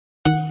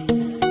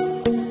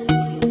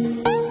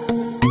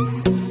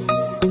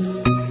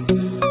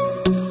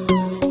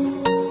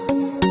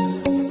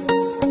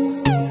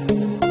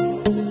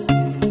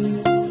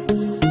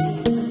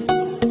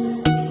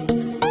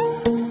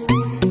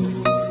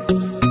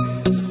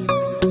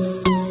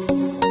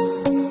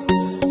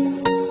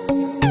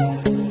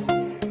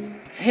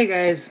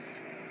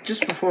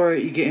just before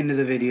you get into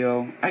the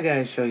video, I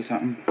gotta show you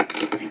something.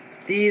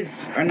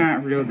 These are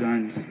not real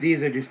guns.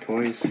 These are just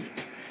toys.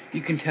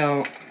 You can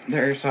tell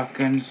they're airsoft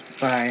guns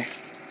by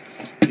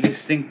the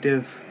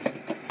distinctive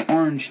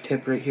orange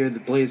tip right here, the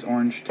blaze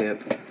orange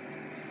tip.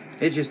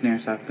 It's just an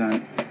airsoft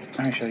gun. I'm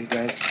gonna show you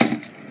guys. So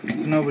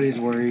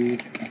nobody's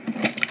worried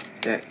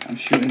that I'm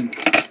shooting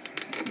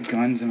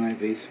guns in my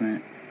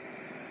basement.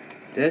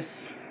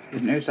 This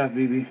is an airsoft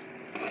BB.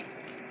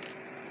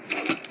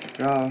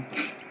 They're all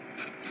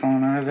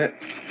falling out of it.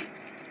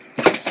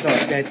 So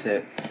that's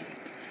it.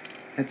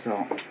 That's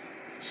all.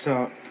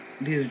 So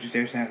these are just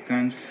airsoft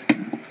guns.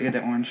 They got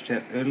that orange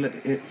tip.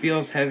 It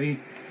feels heavy,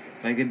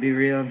 like it'd be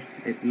real.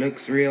 It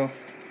looks real.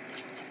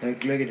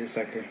 Like, look at this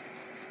sucker.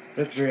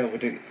 Looks real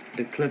with the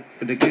clip,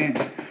 with the game.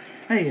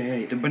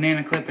 Hey, the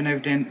banana clip and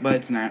everything, but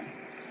it's not.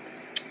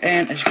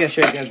 And I just gotta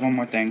show you guys one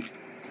more thing.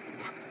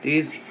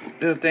 These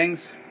little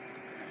things,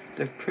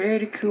 they're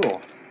pretty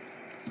cool.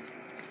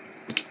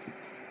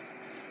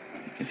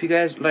 If you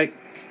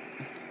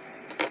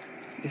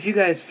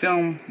guys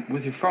film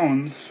with your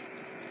phones,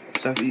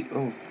 stuff.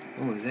 Oh,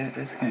 is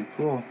that's kind of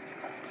cool.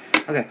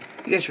 Okay,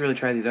 you guys should really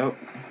try these out.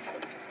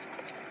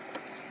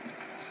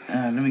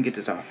 Let me get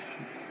this off.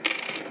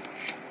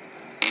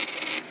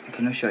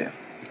 Okay, let me show you.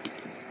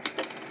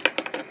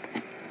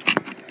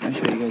 Let me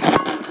show you guys.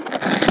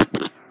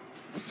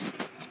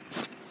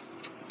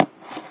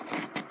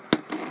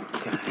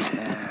 Okay,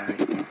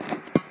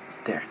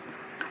 there.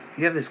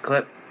 You have this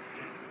clip.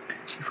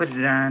 You put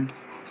it on.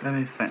 Let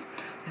me find.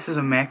 This is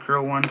a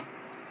macro one.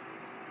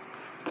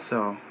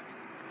 So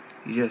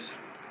you just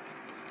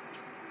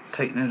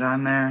tighten it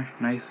on there,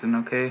 nice and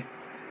okay.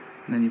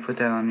 And then you put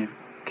that on your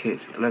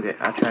cage. Look at,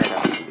 I'll try it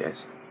out for you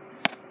guys.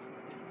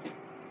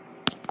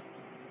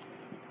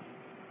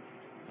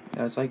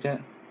 Yeah, it's like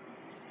that.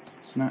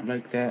 It's not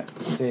like that.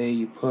 Say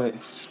you put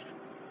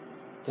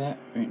that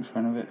right in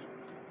front of it.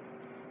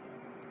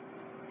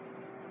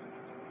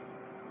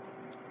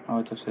 Oh,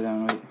 it's upside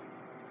down, wait.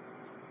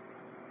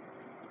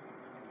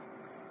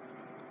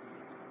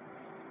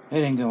 It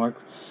ain't gonna work.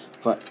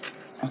 But,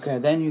 okay,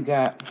 then you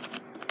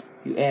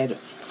add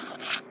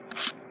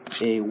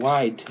a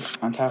wide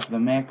on top of the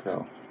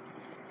macro.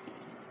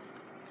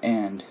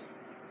 And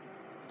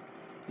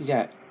you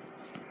got,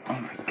 oh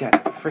my god,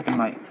 freaking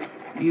light.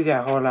 You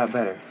got a whole lot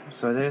better.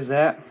 So there's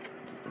that.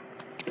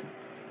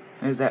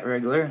 There's that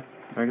regular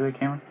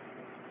camera.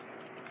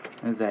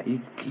 There's that.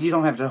 You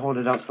don't have to hold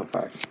it out so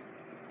far.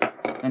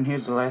 And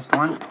here's the last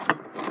one.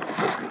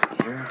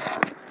 Here.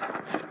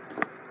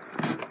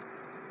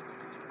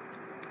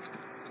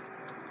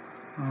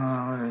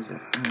 Where is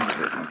it?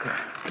 Okay.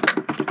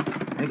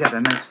 They got a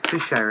nice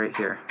fisheye right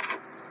here.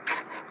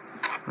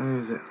 Where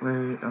is it?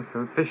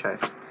 Okay,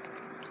 fisheye.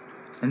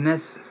 And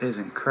this is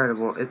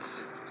incredible.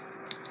 It's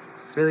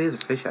really is a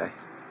fisheye.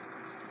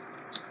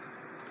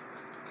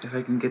 If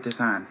I can get this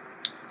on.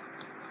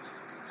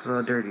 It's a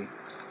little dirty.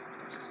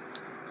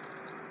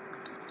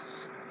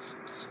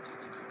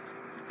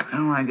 I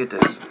don't want to get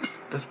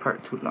this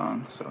part too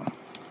long, so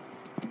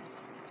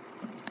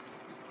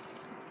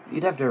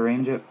you'd have to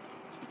arrange it.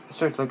 It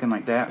starts looking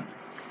like that,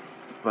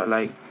 but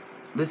like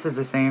this is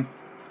the same.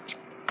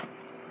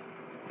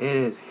 It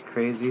is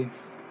crazy.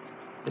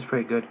 It's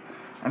pretty good.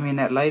 I mean,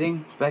 that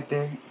lighting back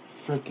there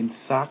freaking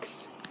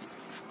sucks.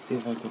 Let's see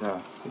if I could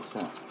fix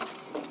that.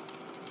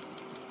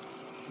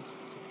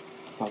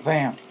 Oh,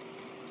 bam!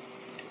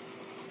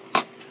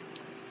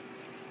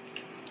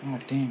 Oh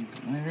dang,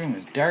 my room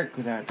is dark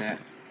without that.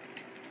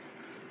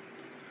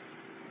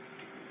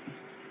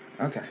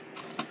 Okay,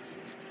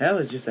 that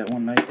was just that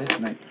one night. That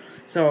night.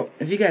 So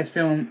if you guys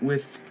film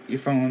with your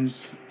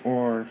phones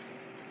or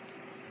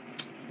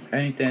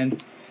anything,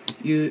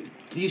 you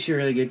should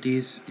really get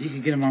these. You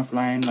can get them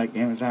offline like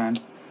Amazon.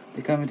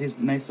 They come with these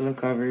nice little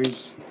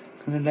covers.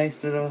 Come in a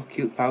nice little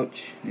cute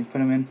pouch. You put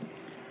them in.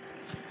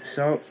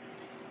 So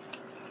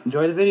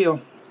enjoy the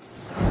video.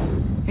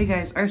 Hey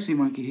guys, RC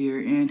Monkey here,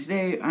 and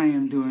today I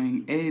am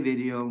doing a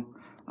video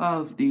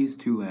of these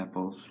two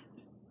apples.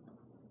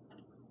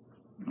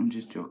 I'm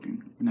just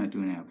joking. I'm not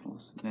doing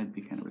apples. That'd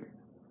be kind of weird.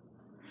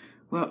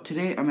 Well,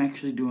 today I'm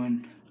actually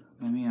doing,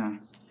 I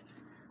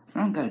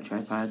don't got a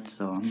tripod,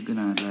 so I'm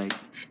gonna like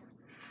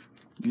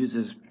use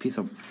this piece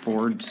of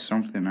board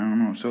something, I don't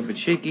know. So if it's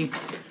shaky,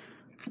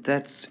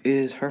 that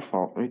is her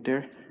fault right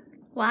there.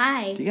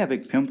 Why? You got a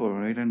big pimple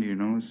right under your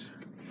nose.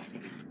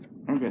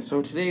 Okay,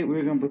 so today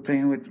we're gonna be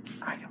playing with,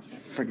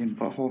 friggin'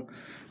 butthole,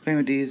 playing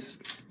with these.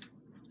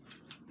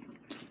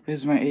 This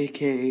is my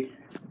AK,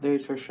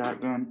 there's her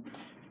shotgun.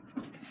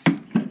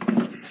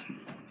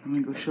 Let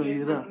me go show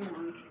you the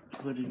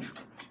footage.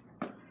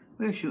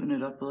 We're shooting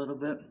it up a little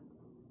bit.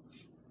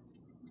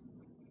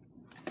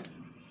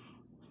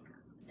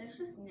 It's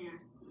just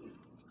nasty.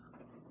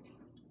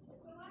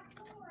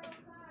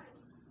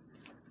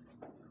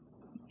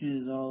 It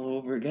is all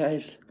over,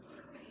 guys.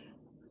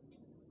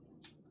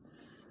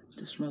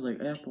 This smells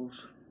like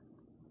apples.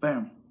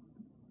 Bam.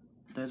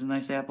 There's a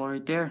nice apple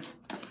right there.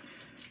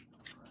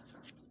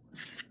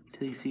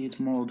 Till you see it's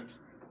mold.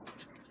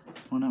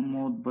 Well, not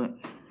mold, but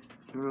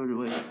throw it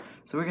away.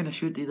 So we're gonna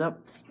shoot these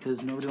up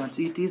because nobody wants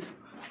to eat these.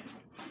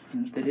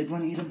 And if they did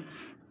want to eat them,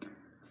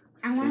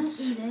 I want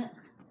to eat it.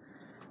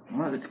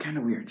 Well, it's kind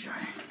of weird,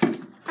 Shy.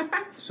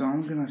 So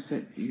I'm gonna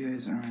set you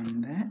guys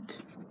on that.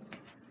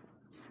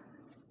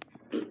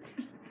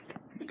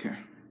 Okay.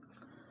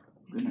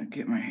 I'm gonna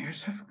get my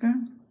airsoft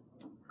gun.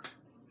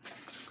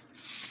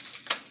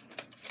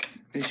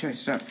 Hey, Shy,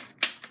 stop.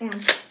 Yeah.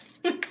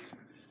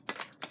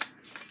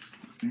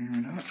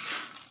 And up.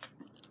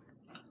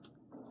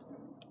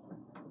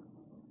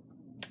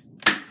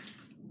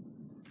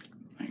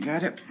 I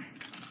got it.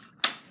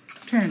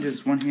 I'm trying to do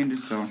this one-handed,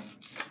 so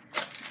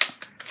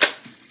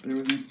bear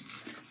with me.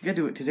 I gotta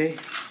do it today.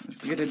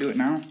 I gotta do it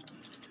now.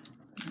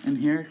 In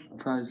here,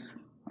 because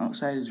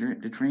outside it's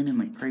raining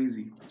like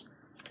crazy.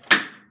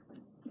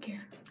 Okay,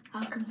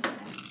 I'll come hold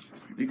it.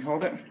 You can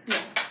hold it? Yeah.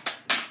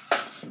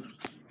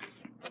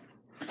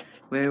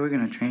 Wait, we're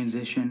gonna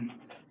transition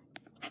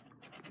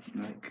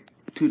like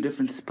 2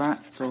 different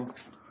spots, so.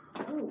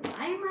 Oh,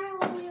 why am I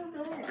all the way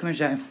over there? Come here,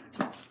 Shy.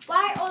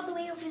 Why all the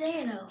way over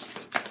there, though?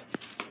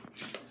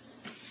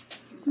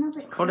 It smells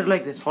like crap. Hold it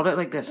like this, hold it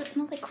like this. It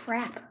smells like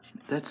crap.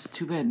 That's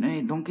too bad.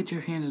 Hey, don't get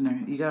your hand in there.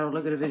 You gotta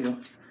look at the video.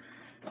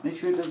 Make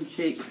sure it doesn't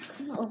shake.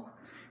 No.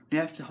 You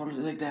have to hold it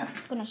like that.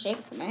 It's gonna shake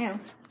for now.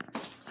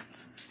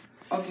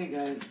 Okay,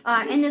 guys.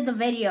 Ended the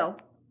video.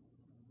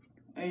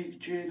 Hey, you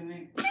treated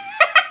me.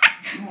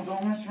 No,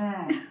 don't mess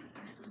around.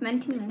 It's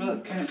meant to.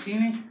 Look, can it see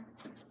me?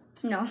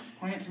 No.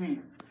 Point it to me.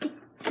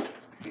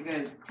 Hey,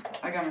 guys.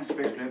 I got my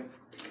spare clip.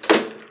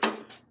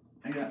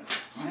 I got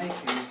my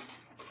AK.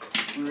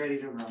 We're ready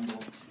to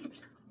rumble.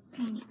 I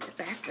need to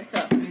back this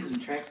up. I'm using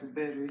Traxxas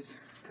batteries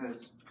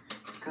because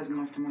cousin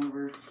left them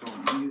over, so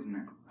I'm using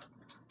it.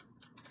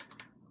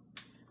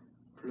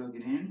 Plug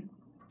it in.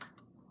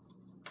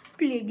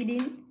 Plug it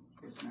in.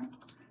 Yes, no.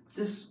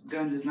 This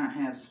gun does not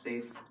have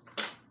safe.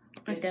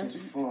 It doesn't.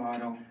 Just full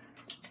auto.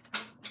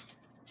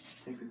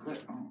 Take the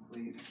clip. Oh,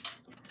 wait.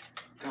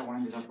 Gotta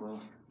wind it up a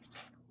little.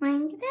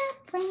 Wind it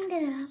up, wind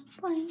it up,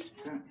 wind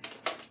it up.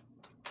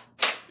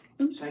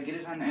 Okay. Should I get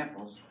it on the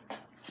apples?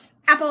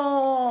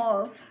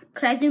 Apples!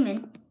 Could I zoom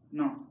in?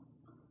 No.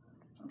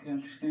 Okay,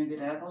 I'm just gonna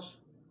get apples.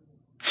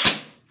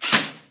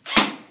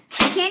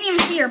 I can't even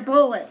see your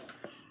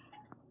bullets.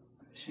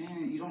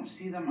 Shannon, you don't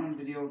see them on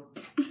video.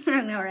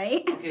 I know,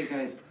 right? Okay,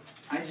 guys.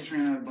 I just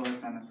ran out of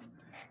bullets on this.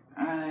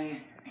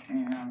 I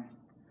am...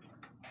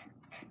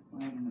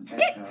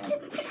 back up.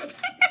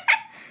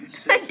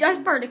 A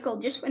dust particle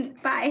just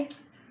went by.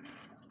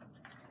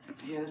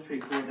 Yeah, that's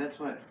pretty cool. That's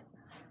what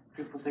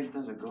people think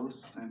those are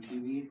ghosts on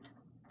TV.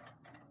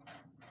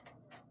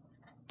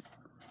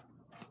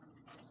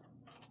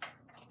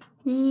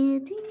 Okay.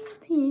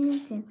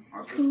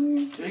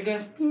 So you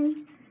guys,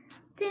 I'm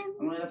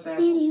gonna let that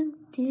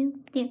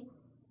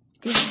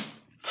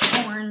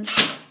Orange.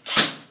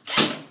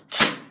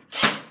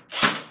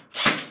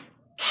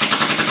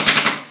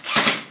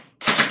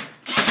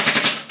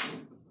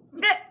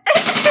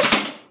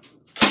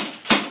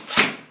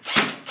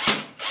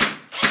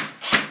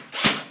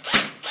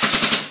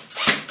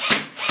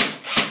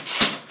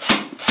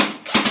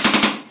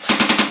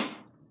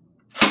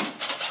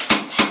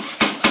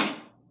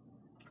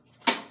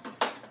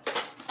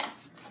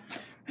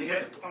 Hey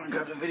guys, let me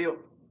grab the video.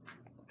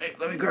 Hey,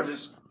 let me grab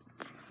this.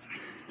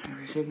 Are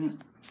you shaking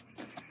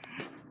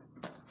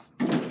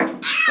it?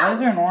 Why is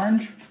there an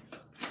orange?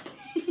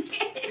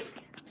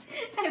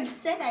 I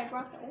said I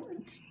brought the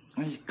orange.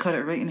 I just cut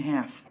it right in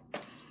half.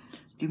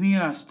 Give me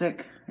a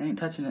stick. I ain't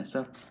touching that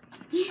stuff.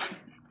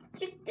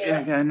 Just do Yeah,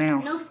 I it. got it now.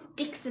 No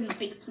sticks in the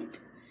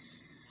basement.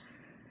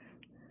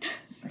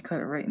 I cut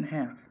it right in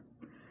half.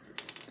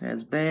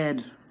 That's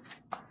bad.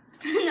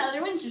 The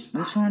other one's just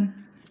This one?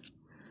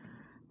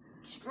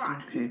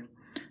 strong. Okay.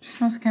 It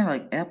smells kind of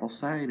like apple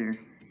cider.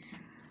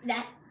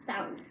 That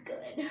sounds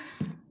good.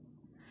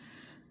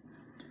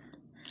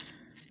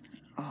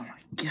 Oh my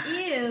god.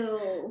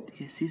 Ew. Do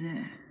you see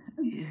that?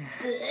 Yeah.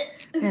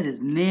 That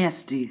is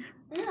nasty.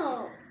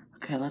 No.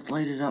 Okay, let's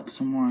light it up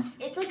some more.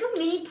 It's like a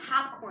mini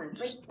popcorn.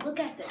 Like, look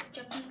at this,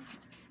 Chucky.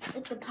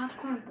 Like the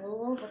popcorn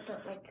bowl, but the,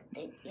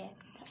 yeah,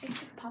 it's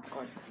the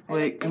popcorn.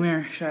 Wait, come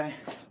here, Shy.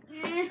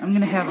 I'm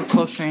gonna have a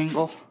closer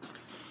angle.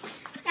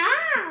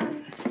 Ah!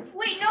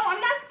 Wait, no, I'm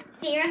not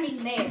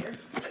standing there.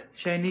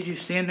 Shay, I need you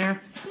to stand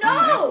there.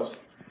 No!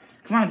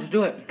 Come on, just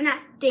do it. I'm not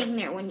staying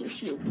there when you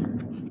shoot.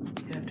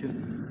 You have to.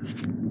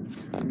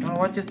 No,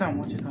 watch your thumb,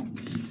 watch your thumb.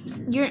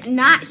 You're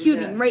not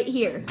shooting that. right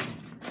here.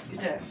 Get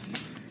that.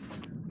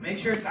 Make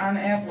sure it's on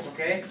the apples,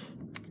 okay?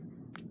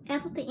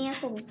 Apples to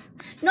apples.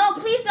 No,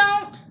 please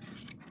don't.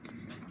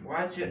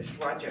 Watch it, just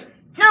watch it.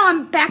 No,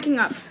 I'm backing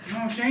up.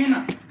 No,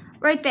 Shayna.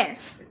 Right there.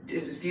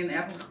 Is it seeing the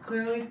apples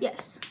clearly?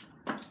 Yes.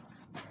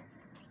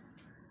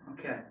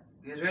 Okay.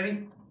 You guys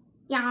ready?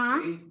 Yeah.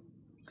 3,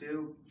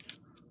 2,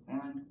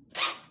 1.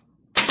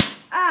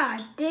 Ah,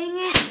 dang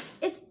it.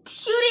 It's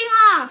shooting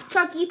off.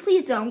 Chucky,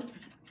 please don't.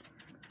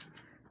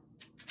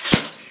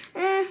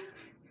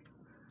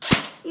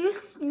 You're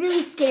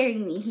really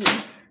scaring me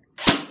here.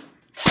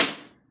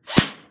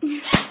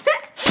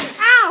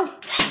 Ow!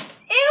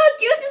 Ew,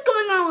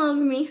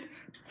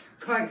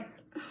 Fuck.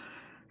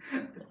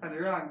 That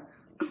sounded wrong.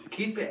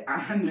 Keep it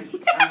on the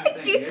thing.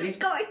 It's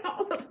going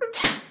all over.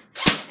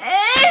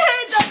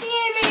 Hey, the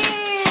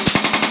baby!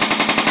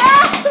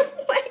 Oh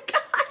my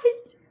god!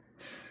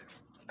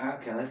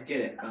 Okay, let's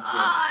get it.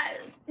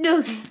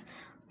 Okay.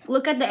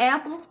 Look at the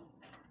apple.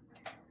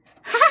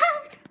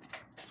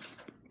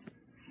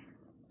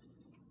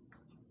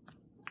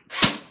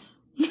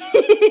 You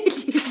didn't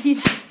see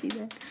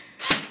that.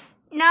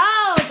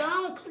 No,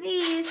 don't,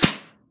 please.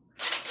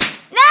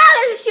 No,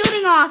 there's a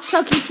shooting off.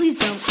 Chucky, please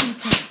don't.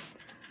 Please don't.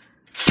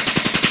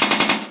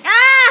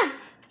 Ah!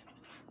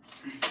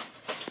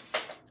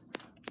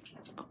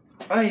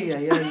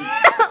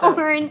 Stop.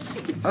 Orange.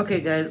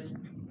 Okay, guys.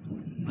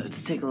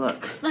 Let's take a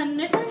look.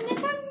 Thunder, thunder,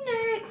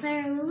 thunder,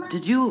 Clara.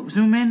 Did you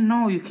zoom in?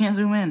 No, you can't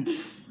zoom in.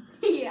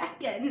 Yeah, I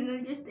did.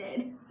 I just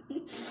did.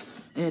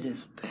 It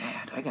is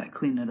bad. I gotta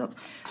clean it up.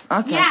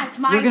 Okay. Yeah, it's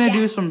my We're gonna desk.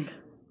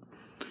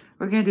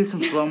 do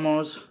some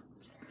slow-mos.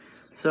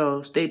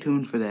 So stay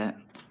tuned for that.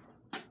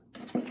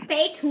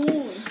 Stay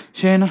tuned.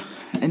 Shanna,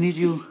 I need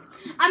you.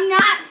 I'm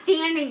not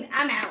standing.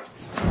 I'm out.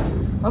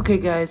 Okay,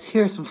 guys,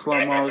 here's some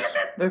slow-mos.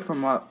 They're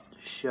from up.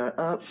 Shut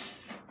up.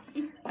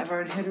 I've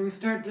already had to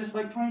restart this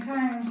like 20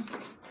 times.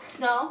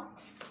 No.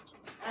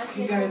 That's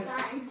You it guys- all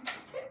time.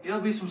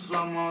 There'll be some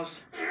slow-mos.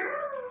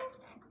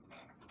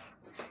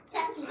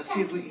 Let's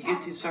see if we can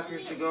get these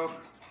suckers to go.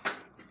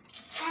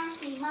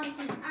 Arsey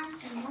monkey,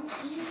 arsey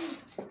monkey.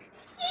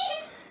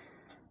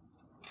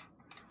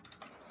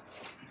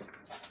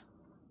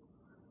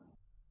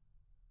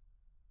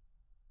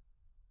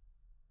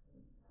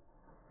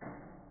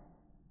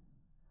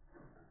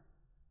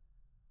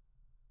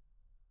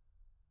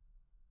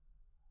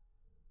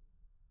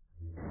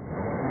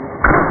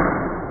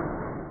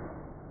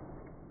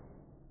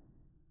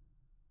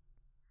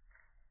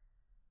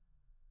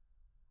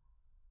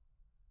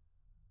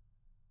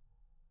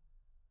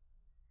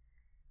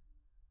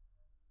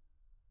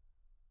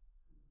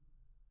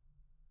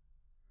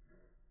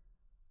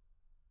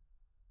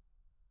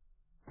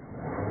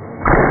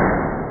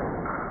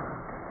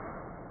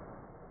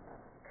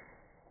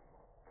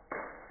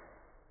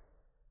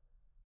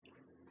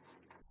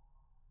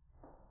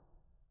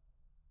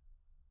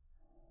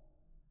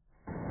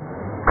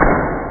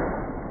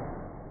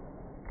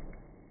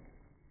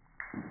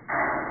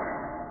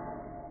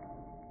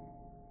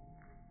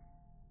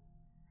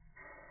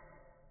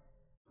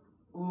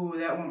 Ooh,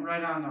 that went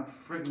right on the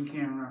friggin'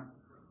 camera.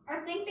 I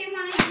think they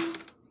want to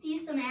see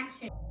some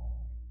action.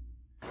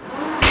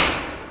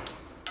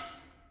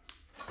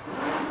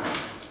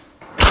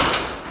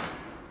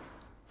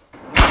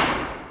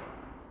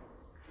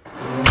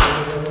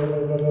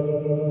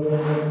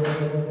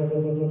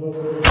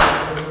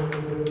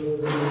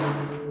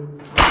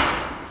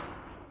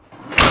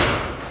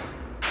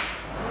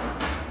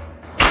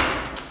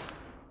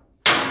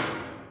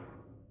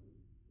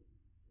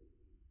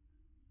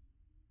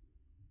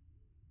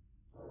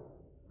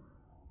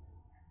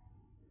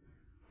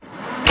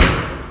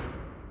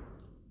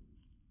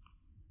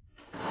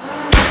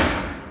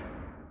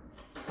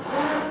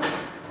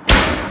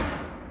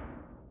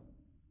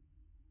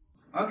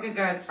 Okay,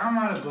 guys, I'm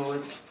out of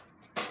bullets.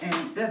 And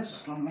that's a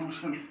slow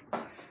motion.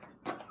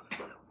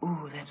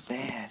 Ooh, that's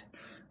bad.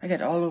 I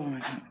got all over my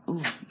hand.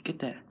 Ooh, get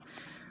that.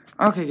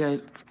 Okay,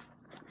 guys,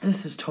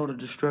 this is total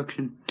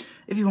destruction.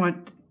 If you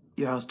want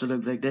your house to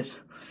look like this,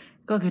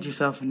 go get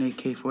yourself an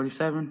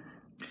AK-47.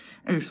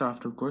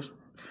 Airsoft, of course.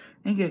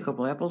 And get a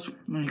couple apples.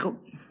 There you go.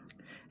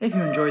 If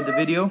you enjoyed the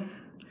video,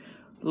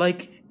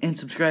 like and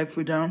subscribe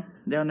for down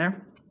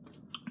there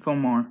for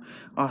more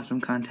awesome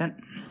content.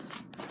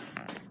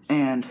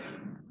 And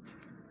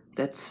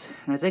that's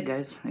it,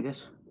 guys. I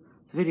guess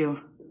the video.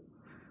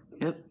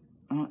 Yep.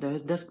 Oh, there's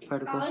a desk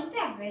particle. I like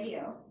that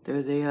video.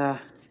 There's a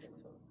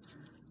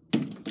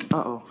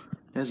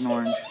there's an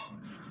orange.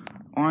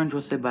 Orange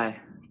will say bye.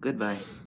 Goodbye.